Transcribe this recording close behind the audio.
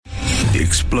The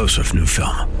explosive new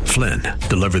film, Flynn,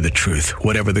 deliver the truth,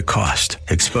 whatever the cost,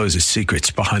 exposes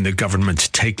secrets behind the government's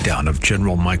takedown of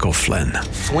General Michael Flynn.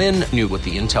 Flynn knew what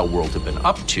the intel world had been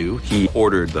up to. He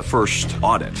ordered the first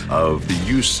audit of the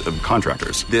use of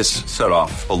contractors. This set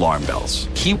off alarm bells.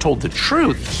 He told the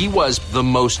truth. He was the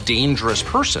most dangerous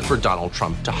person for Donald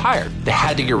Trump to hire. They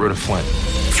had to get rid of Flynn.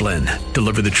 Flynn,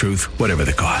 deliver the truth, whatever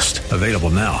the cost. Available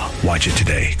now. Watch it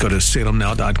today. Go to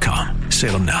salemnow.com.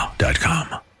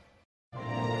 salemnow.com.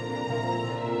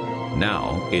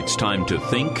 Now it's time to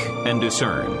think and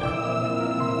discern.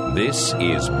 This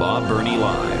is Bob Burney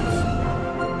Live.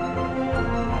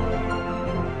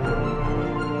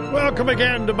 Welcome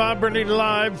again to Bob Burney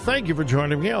Live. Thank you for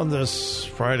joining me on this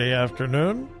Friday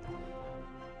afternoon.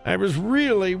 I was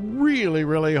really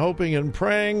hoping and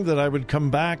praying that I would come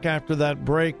back after that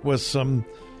break with some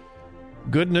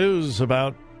good news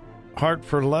about Heart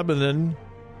for Lebanon.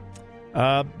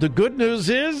 The good news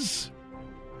is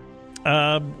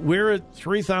we're at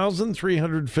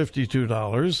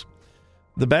 $3,352.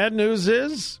 The bad news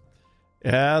is,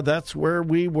 that's where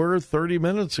we were 30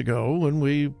 minutes ago when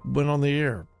we went on the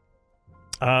air.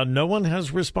 No one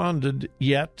has responded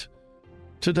yet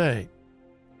today.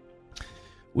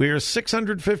 We are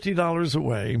 $650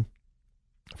 away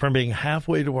from being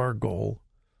halfway to our goal.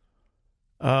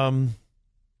 That's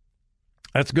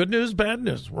good news, bad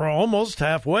news. We're almost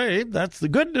halfway. That's the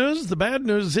good news. The bad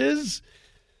news is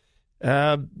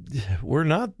we're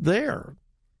not there.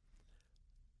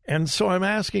 And so I'm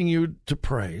asking you to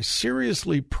pray,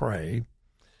 seriously pray.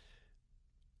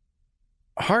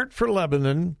 Heart for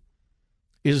Lebanon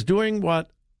is doing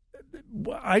what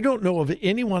I don't know of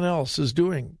anyone else is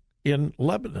doing in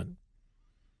Lebanon.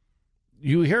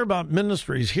 You hear about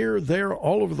ministries here, there,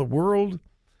 all over the world.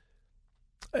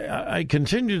 I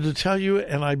continue to tell you,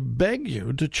 and I beg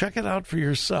you to check it out for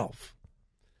yourself.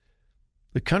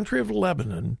 The country of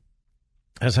Lebanon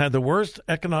has had the worst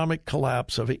economic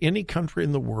collapse of any country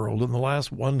in the world in the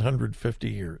last 150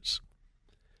 years.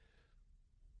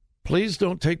 Please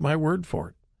don't take my word for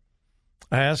it.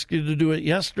 I asked you to do it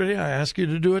yesterday. I ask you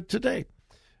to do it today.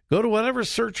 Go to whatever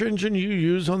search engine you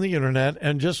use on the internet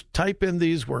and just type in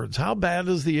these words. How bad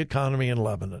is the economy in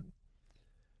Lebanon?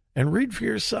 And read for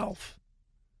yourself.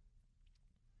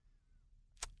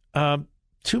 2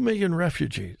 million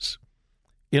refugees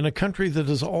in a country that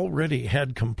has already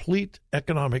had complete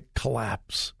economic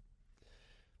collapse.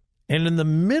 And in the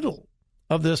middle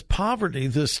of this poverty,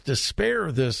 this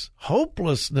despair, this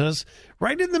hopelessness,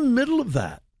 right in the middle of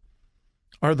that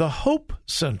are the hope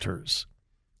centers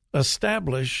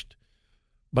established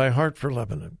by Heart for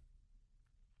Lebanon.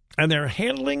 And they're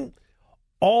handling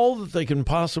all that they can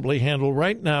possibly handle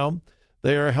right now.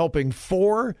 They are helping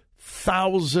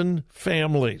 4,000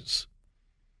 families.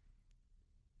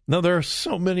 Now, there are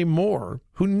so many more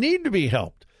who need to be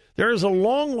helped. There is a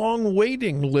long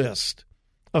waiting list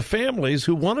of families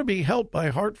who want to be helped by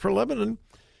Heart for Lebanon,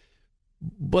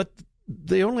 but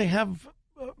they only have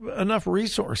enough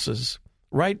resources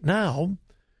right now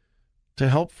to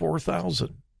help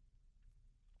 4,000.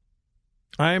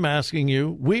 I'm asking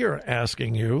you, we are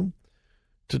asking you,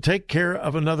 to take care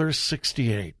of another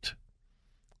 68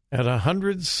 at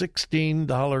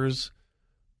 $116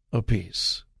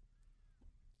 apiece.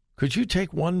 Could you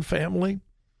take one family,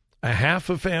 a half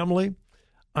a family?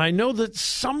 I know that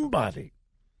somebody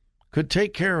could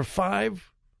take care of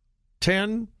 5,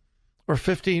 10, or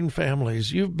 15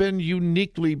 families. You've been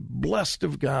uniquely blessed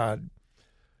of God.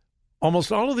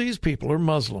 Almost all of these people are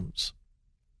Muslims.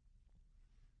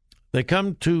 They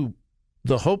come to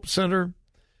the Hope Center.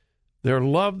 They're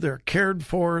loved, they're cared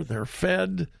for, they're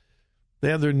fed. They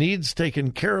have their needs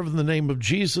taken care of in the name of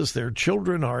Jesus. Their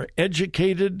children are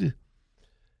educated.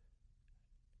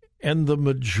 And the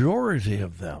majority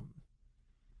of them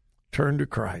turn to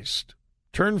Christ,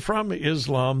 turn from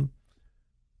Islam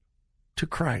to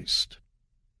Christ.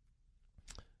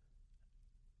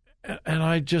 And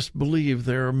I just believe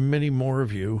there are many more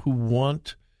of you who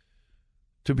want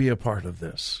to be a part of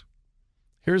this.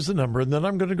 Here's the number, and then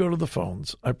I'm going to go to the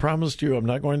phones. I promised you I'm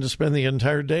not going to spend the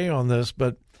entire day on this,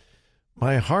 but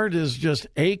my heart is just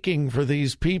aching for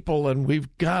these people, and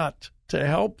we've got to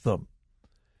help them.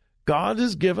 God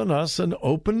has given us an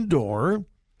open door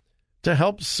to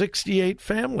help 68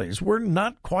 families. We're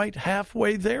not quite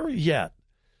halfway there yet.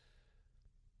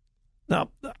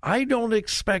 Now, I don't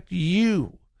expect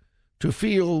you to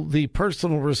feel the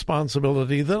personal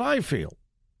responsibility that I feel,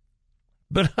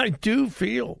 but I do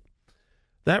feel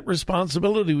that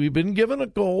responsibility. We've been given a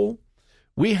goal.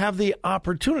 We have the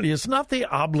opportunity. It's not the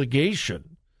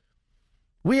obligation.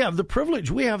 We have the privilege.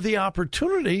 We have the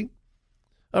opportunity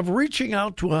of reaching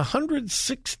out to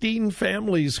 116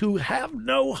 families who have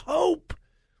no hope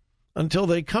until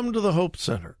they come to the Hope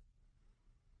Center.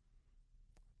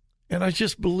 And I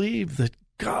just believe that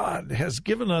God has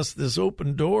given us this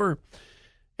open door,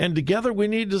 and together we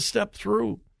need to step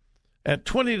through at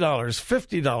 $20,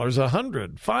 $50,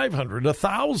 $100, $500,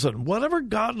 $1,000, whatever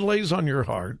God lays on your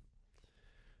heart.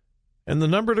 And the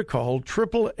number to call,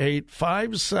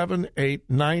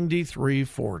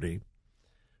 888-578-9340.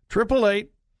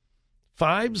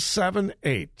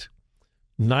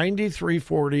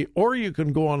 888-578-9340. Or you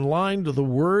can go online to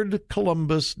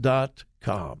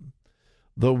thewordcolumbus.com.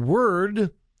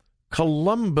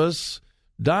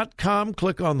 Thewordcolumbus.com.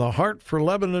 Click on the Heart for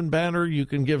Lebanon banner. You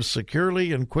can give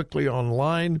securely and quickly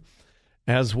online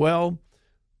as well.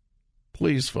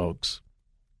 Please, folks,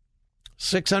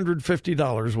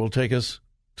 $650 will take us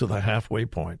to the halfway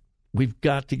point. We've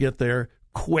got to get there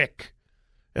quick,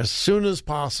 as soon as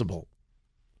possible.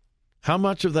 How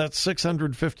much of that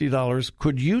 $650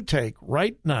 could you take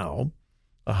right now?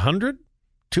 100?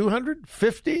 200?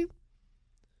 50?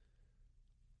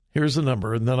 Here's the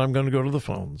number, and then I'm going to go to the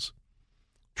phones.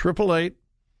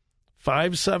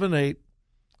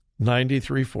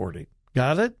 888-578-9340.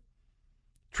 Got it?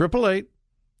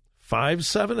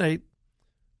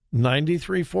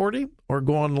 888-578-9340, or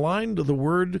go online to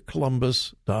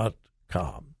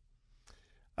thewordcolumbus.com.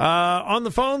 On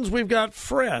the phones, we've got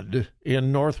Fred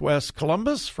in Northwest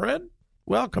Columbus. Fred,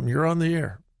 welcome. You're on the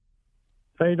air.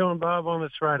 How you doing, Bob, on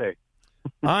this Friday?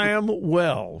 I am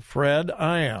well, Fred.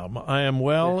 I am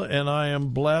well, and I am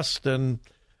blessed, and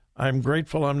I'm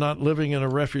grateful I'm not living in a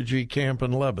refugee camp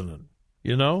in Lebanon.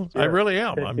 You know, I really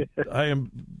am. I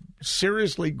am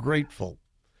seriously grateful.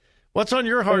 What's on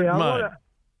your heart and mind?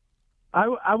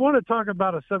 I want to talk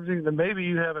about a subject that maybe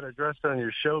you haven't addressed on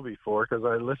your show before, because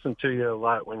I listen to you a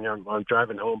lot when I'm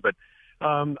driving home. But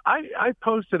I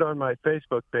posted on my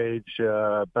Facebook page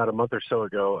about a month or so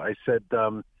ago. I said,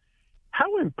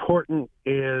 how important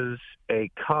is a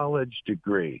college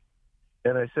degree?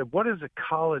 And I said, what does a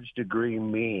college degree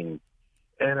mean?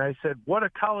 And I said, what a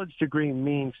college degree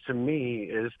means to me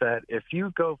is that if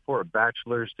you go for a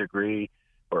bachelor's degree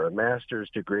or a master's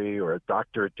degree or a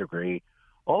doctorate degree,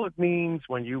 all it means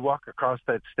when you walk across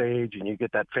that stage and you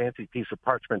get that fancy piece of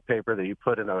parchment paper that you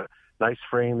put in a nice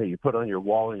frame that you put on your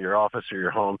wall in your office or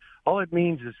your home, all it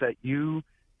means is that you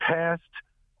passed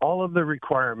all of the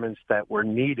requirements that were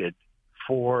needed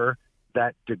for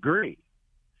that degree.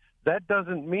 That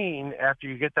doesn't mean after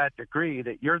you get that degree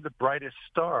that you're the brightest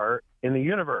star in the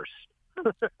universe.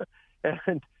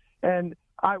 And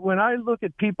when I look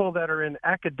at people that are in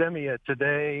academia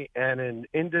today and in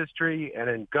industry and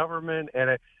in government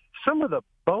and some of the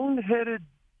boneheaded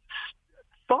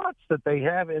thoughts that they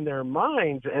have in their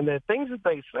minds and the things that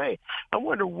they say, I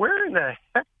wonder, where in the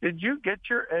heck did you get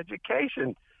your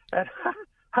education? And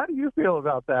how do you feel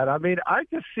about that? I mean, I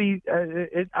just see,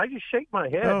 I just shake my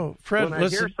head Fred, when I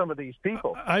hear some of these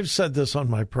people. I've said this on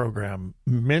my program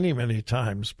many, many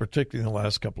times, particularly in the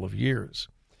last couple of years.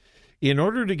 In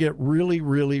order to get really,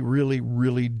 really, really,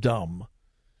 really dumb,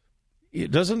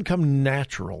 it doesn't come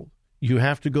natural. You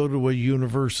have to go to a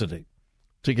university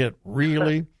to get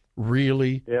really,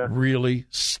 really, really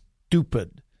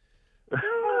stupid.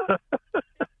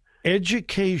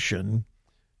 Education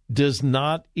does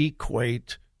not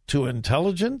equate to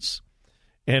intelligence,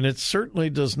 and it certainly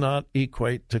does not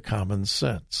equate to common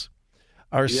sense.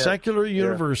 Our secular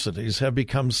universities have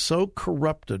become so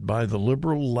corrupted by the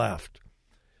liberal left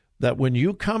that when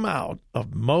you come out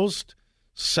of most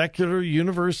secular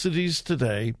universities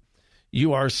today,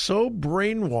 you are so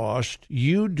brainwashed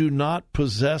you do not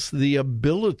possess the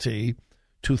ability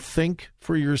to think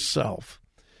for yourself.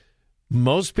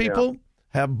 Most people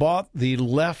have bought the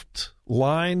left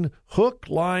line, hook,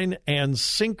 line, and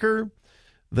sinker.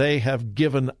 They have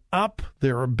given up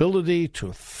their ability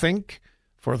to think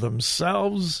for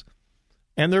themselves,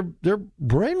 and they're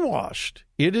brainwashed.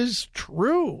 It is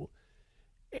true.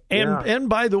 And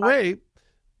by the way,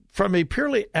 from a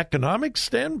purely economic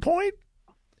standpoint,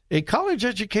 a college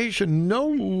education no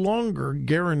longer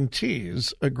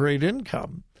guarantees a great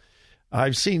income.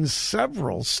 I've seen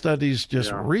several studies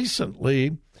just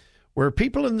recently where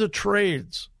people in the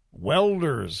trades,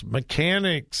 welders,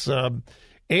 mechanics,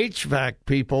 HVAC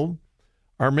people,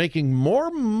 are making more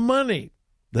money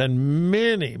than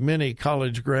many, many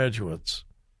college graduates.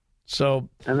 So,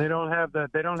 and they don't have the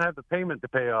payment to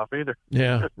pay off either.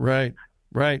 Yeah, right.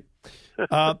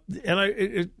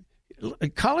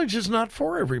 College is not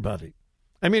for everybody.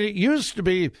 I mean, it used to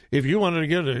be if you wanted to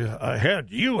get ahead,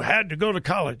 you had to go to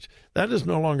college. That is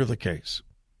no longer the case.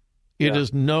 It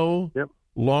is no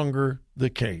longer the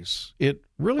case. It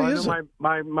Really well, isn't.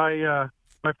 My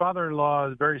father-in-law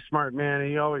is a very smart man.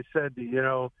 He always said,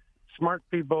 smart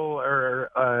people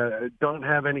don't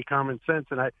have any common sense.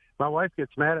 And my wife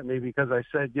gets mad at me because I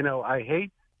said, I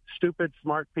hate stupid,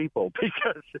 smart people,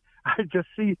 because I just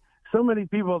see so many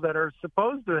people that are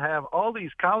supposed to have all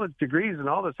these college degrees and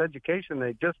all this education.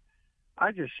 I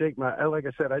just shake my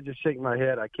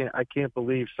head. I can't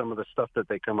believe some of the stuff that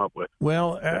they come up with.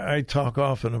 Well, I talk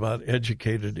often about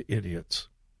educated idiots.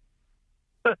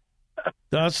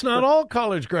 That's not all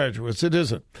college graduates. It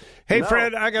isn't. Hey,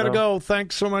 Fred, I got to go.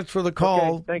 Thanks so much for the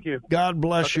call. Okay, thank you. God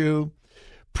bless you.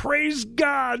 Praise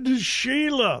God.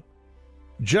 Sheila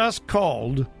just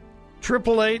called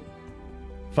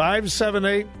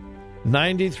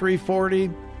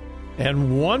 888-578-9340.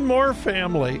 And one more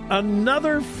family,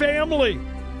 another family,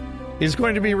 is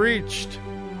going to be reached.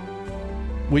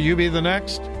 Will you be the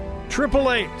next?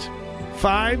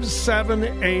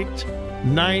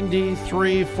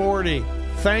 888-578-9340.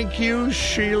 Thank you,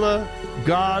 Sheila.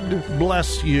 God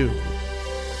bless you.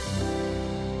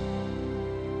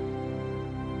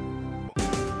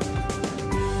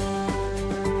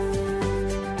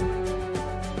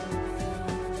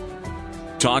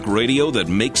 Talk radio that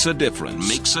makes a difference.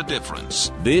 Makes a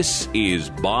difference. This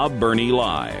is Bob Burney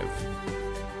Live.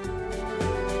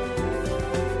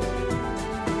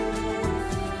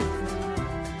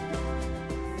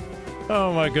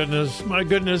 Oh, my goodness. My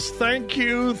goodness. Thank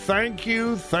you. Thank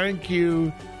you. Thank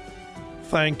you.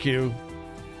 Thank you.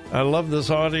 I love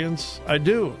this audience. I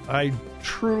do. I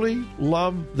truly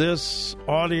love this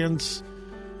audience.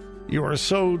 You are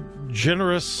so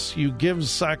generous. You give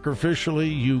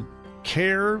sacrificially. You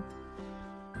care.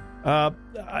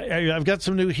 I've got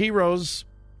some new heroes.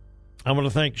 I want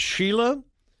to thank Sheila,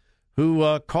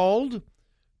 who called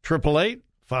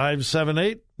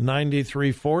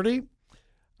 888-578-9340.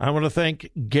 I want to thank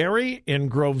Gary in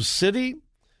Grove City,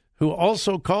 who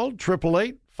also called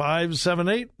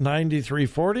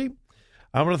 888-578-9340.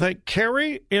 I want to thank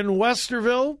Carrie in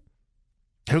Westerville,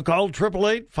 who called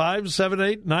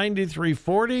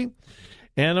 888-578-9340.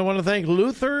 And I want to thank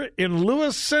Luther in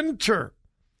Lewis Center,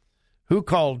 who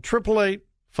called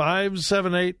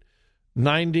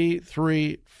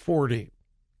 888-578-9340.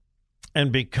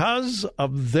 And because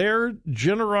of their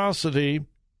generosity,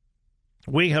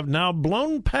 we have now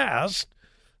blown past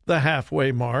the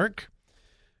halfway mark.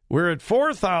 We're at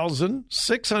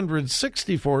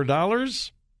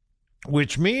 $4,664,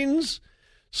 which means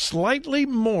slightly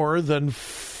more than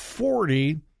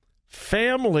 40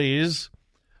 families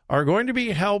are going to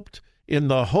be helped in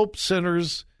the Hope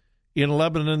Centers in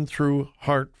Lebanon through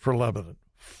Heart for Lebanon.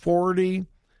 40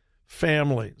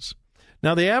 families.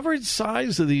 Now, the average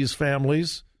size of these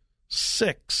families,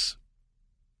 6.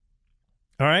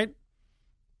 All right?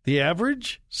 The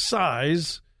average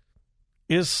size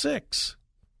is 6.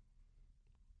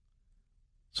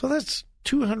 So that's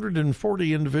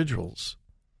 240 individuals.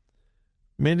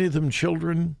 Many of them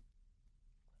children,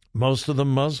 most of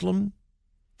them Muslim.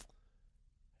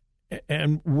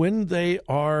 And when they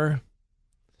are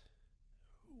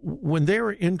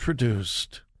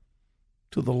introduced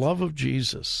to the love of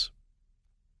Jesus,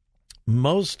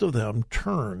 most of them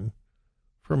turn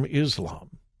from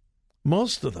Islam.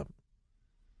 Most of them.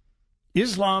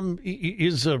 Islam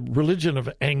is a religion of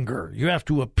anger. You have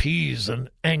to appease an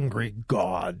angry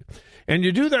God. And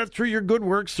you do that through your good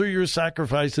works, through your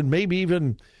sacrifice, and maybe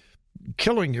even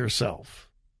killing yourself.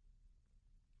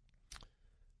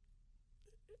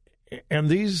 And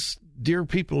these dear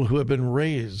people who have been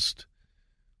raised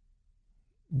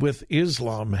with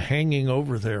Islam hanging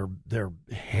over their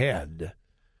head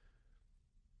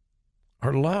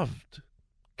are loved,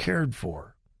 cared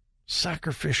for,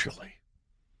 sacrificially,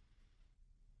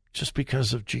 just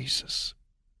because of Jesus.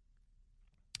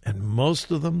 And most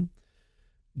of them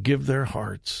give their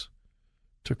hearts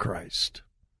to Christ.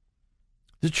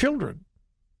 The children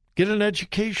get an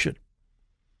education.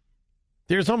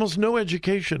 There's almost no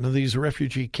education in these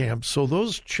refugee camps, so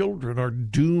those children are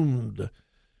doomed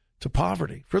to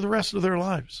poverty for the rest of their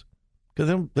lives because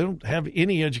they don't have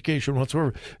any education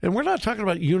whatsoever. And we're not talking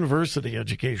about university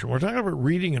education. We're talking about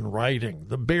reading and writing,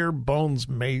 the bare bones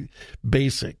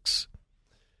basics.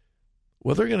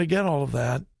 Well, they're going to get all of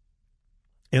that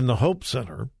in the Hope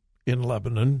Center in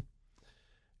Lebanon,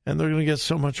 and they're going to get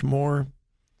so much more.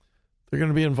 They're going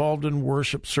to be involved in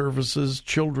worship services,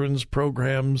 children's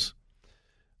programs.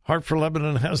 Heart for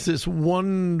Lebanon has this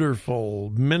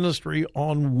wonderful ministry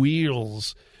on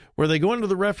wheels where they go into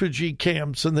the refugee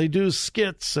camps and they do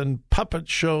skits and puppet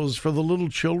shows for the little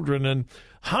children, and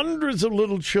hundreds of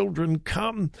little children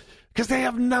come because they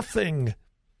have nothing.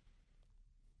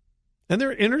 And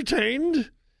they're entertained,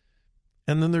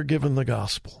 and then they're given the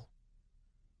gospel.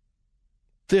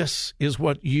 This is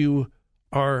what you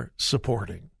are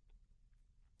supporting.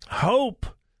 Hope.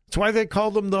 That's why they call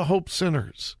them the Hope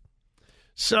Sinners.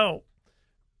 So,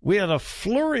 we had a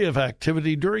flurry of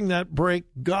activity during that break.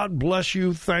 God bless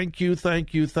you. Thank you,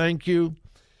 thank you, thank you.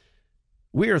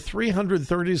 We are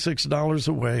 $336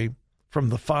 away from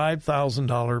the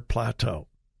 $5,000 plateau.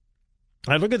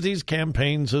 I look at these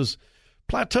campaigns as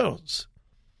plateaus.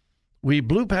 We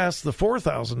blew past the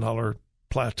 $4,000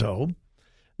 plateau.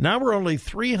 Now we're only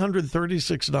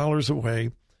 $336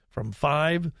 away from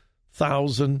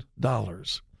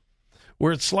 $5,000.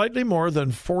 We're at slightly more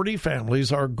than 40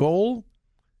 families. Our goal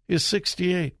is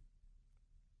 68.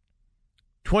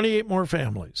 28 more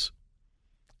families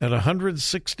at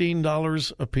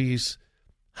 $116 apiece.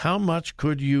 How much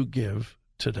could you give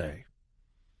today?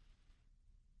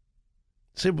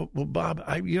 Say, well, Bob,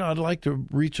 I'd like to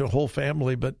reach a whole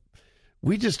family, but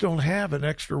we just don't have an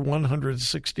extra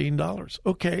 $116.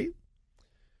 Okay. Do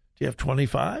you have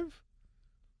 25?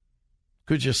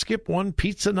 Could you skip one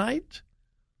pizza night?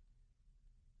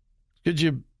 Could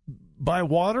you buy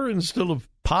water instead of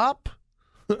pop?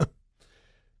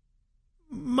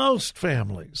 Most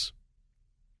families,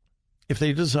 if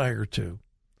they desire to,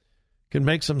 can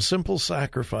make some simple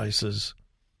sacrifices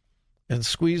and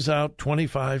squeeze out $25,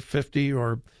 $50,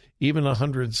 or even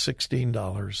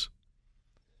 $116.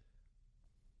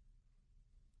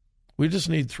 We just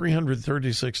need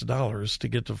 $336 to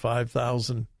get to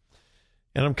 $5,000.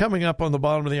 And I'm coming up on the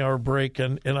bottom of the hour break,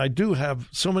 and I do have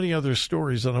so many other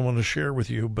stories that I want to share with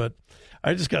you, but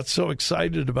I just got so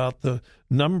excited about the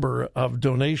number of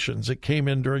donations that came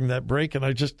in during that break, and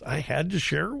I had to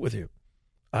share it with you.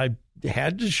 I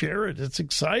had to share it. It's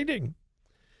exciting.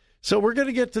 So we're going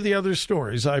to get to the other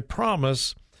stories. I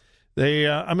promise.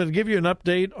 I'm going to give you an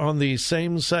update on the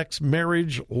same-sex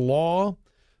marriage law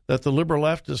that the liberal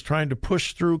left is trying to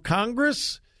push through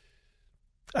Congress.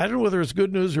 I don't know whether it's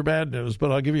good news or bad news, but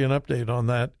I'll give you an update on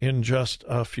that in just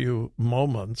a few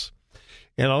moments.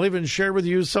 And I'll even share with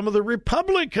you some of the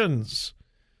Republicans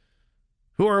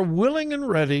who are willing and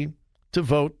ready to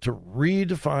vote to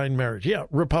redefine marriage. Yeah,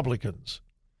 Republicans.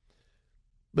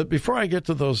 But before I get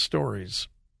to those stories,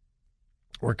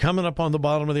 we're coming up on the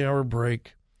bottom of the hour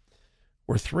break.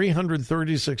 We're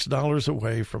 $336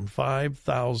 away from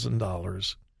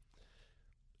 $5,000.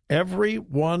 Every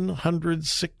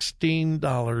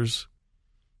 $116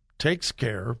 takes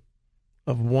care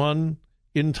of one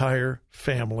entire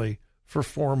family for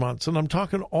 4 months. And I'm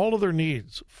talking all of their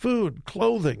needs: food,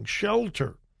 clothing,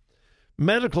 shelter,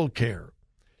 medical care,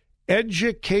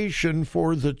 education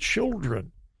for the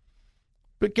children.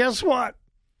 But guess what?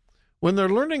 When they're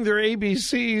learning their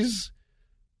ABCs,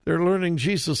 they're learning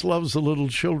Jesus loves the little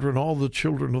children, all the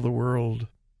children of the world.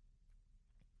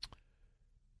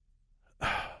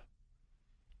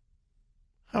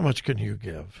 How much can you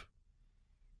give?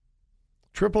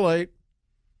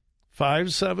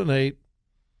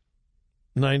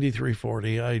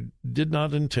 888-578-9340. I did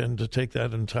not intend to take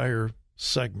that entire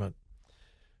segment.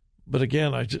 But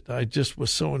again, I just was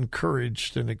so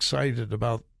encouraged and excited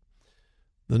about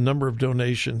the number of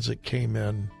donations that came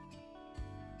in.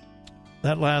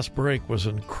 That last break was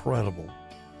incredible.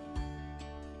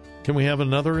 Can we have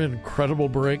another incredible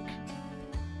break?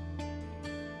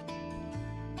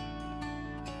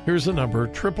 Here's the number,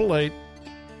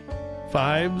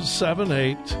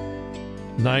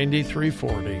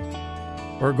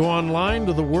 888-578-9340. Or go online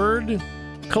to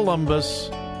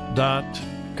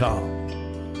thewordcolumbus.com.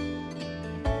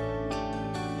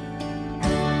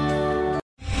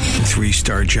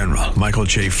 Three-star General Michael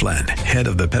J. Flynn, head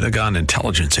of the Pentagon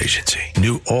Intelligence Agency,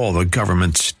 knew all the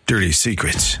government's dirty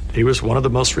secrets. He was one of the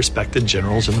most respected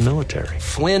generals in the military.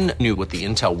 Flynn knew what the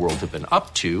intel world had been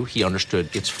up to. He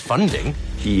understood its funding.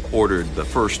 He ordered the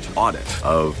first audit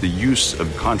of the use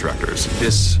of contractors.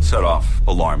 This set off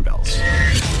alarm bells.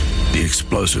 The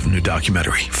explosive new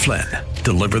documentary, Flynn,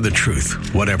 Deliver the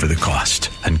Truth, Whatever the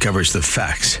Cost, uncovers the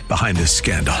facts behind the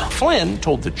scandal. Flynn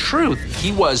told the truth.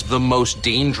 He was the most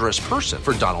dangerous person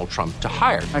for Donald Trump to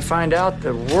hire. I find out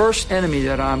the worst enemy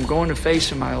that I'm going to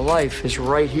face in my life is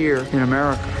right here in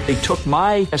America. They took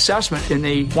my assessment and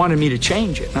they wanted me to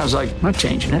change it. And I was like, I'm not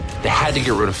changing it. They had to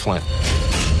get rid of Flynn.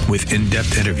 With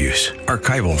in-depth interviews,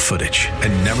 archival footage,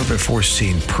 and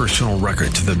never-before-seen personal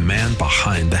records of the man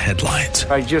behind the headlines.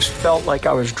 I just felt like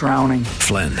I was drowning.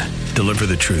 Flynn, Deliver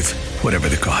the Truth, Whatever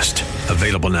the Cost.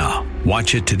 Available now.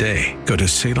 Watch it today. Go to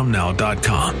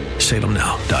salemnow.com.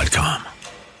 salemnow.com.